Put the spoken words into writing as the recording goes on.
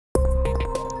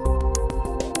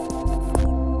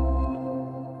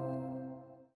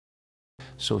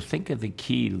So think of the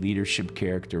key leadership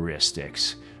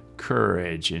characteristics: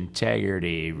 courage,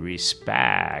 integrity,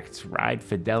 respect, right?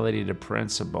 Fidelity to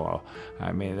principle.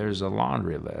 I mean, there's a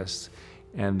laundry list.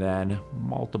 And then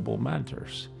multiple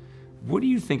mentors. What do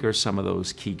you think are some of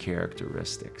those key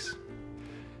characteristics?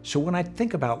 So when I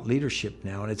think about leadership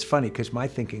now, and it's funny because my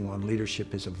thinking on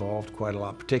leadership has evolved quite a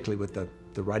lot, particularly with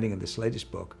the writing of this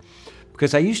latest book,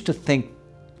 because I used to think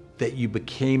that you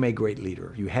became a great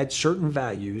leader. You had certain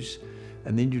values,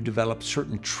 and then you developed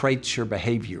certain traits or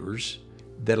behaviors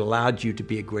that allowed you to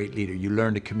be a great leader. You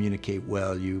learned to communicate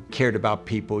well, you cared about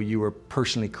people, you were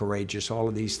personally courageous, all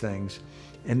of these things.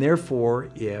 And therefore,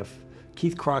 if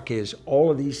Keith Crock is all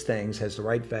of these things, has the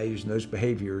right values and those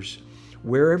behaviors,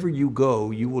 wherever you go,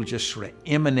 you will just sort of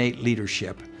emanate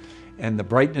leadership, and the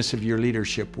brightness of your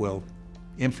leadership will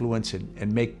influence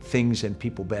and make things and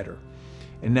people better.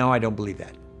 And now I don't believe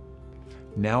that.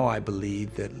 Now I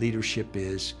believe that leadership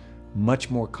is much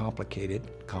more complicated,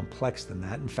 complex than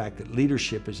that. In fact, that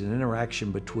leadership is an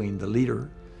interaction between the leader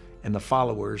and the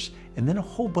followers, and then a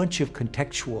whole bunch of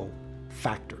contextual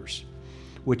factors,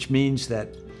 which means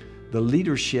that the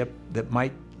leadership that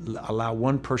might allow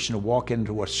one person to walk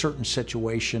into a certain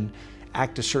situation,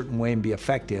 act a certain way and be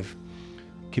effective,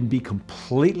 can be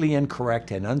completely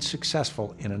incorrect and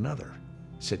unsuccessful in another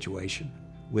situation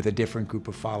with a different group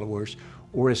of followers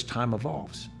or as time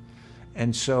evolves.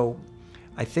 And so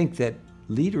I think that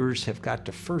leaders have got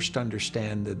to first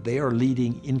understand that they are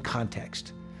leading in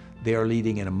context. They are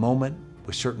leading in a moment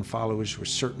with certain followers, with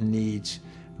certain needs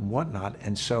and whatnot.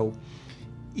 And so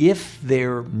if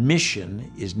their mission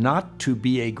is not to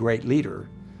be a great leader,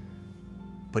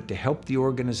 but to help the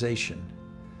organization,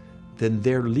 then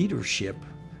their leadership,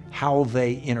 how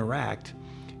they interact,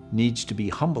 needs to be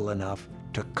humble enough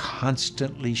to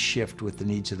constantly shift with the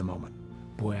needs of the moment.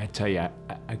 Boy, I tell you,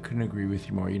 I couldn't agree with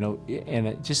you more. You know,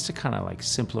 and just to kind of like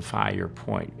simplify your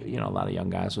point, you know, a lot of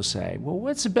young guys will say, well,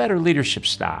 what's a better leadership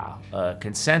style? A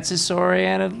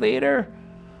consensus-oriented leader?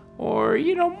 Or,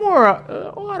 you know, more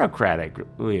autocratic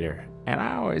leader? And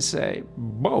I always say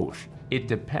both. It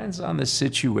depends on the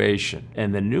situation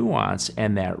and the nuance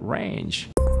and that range.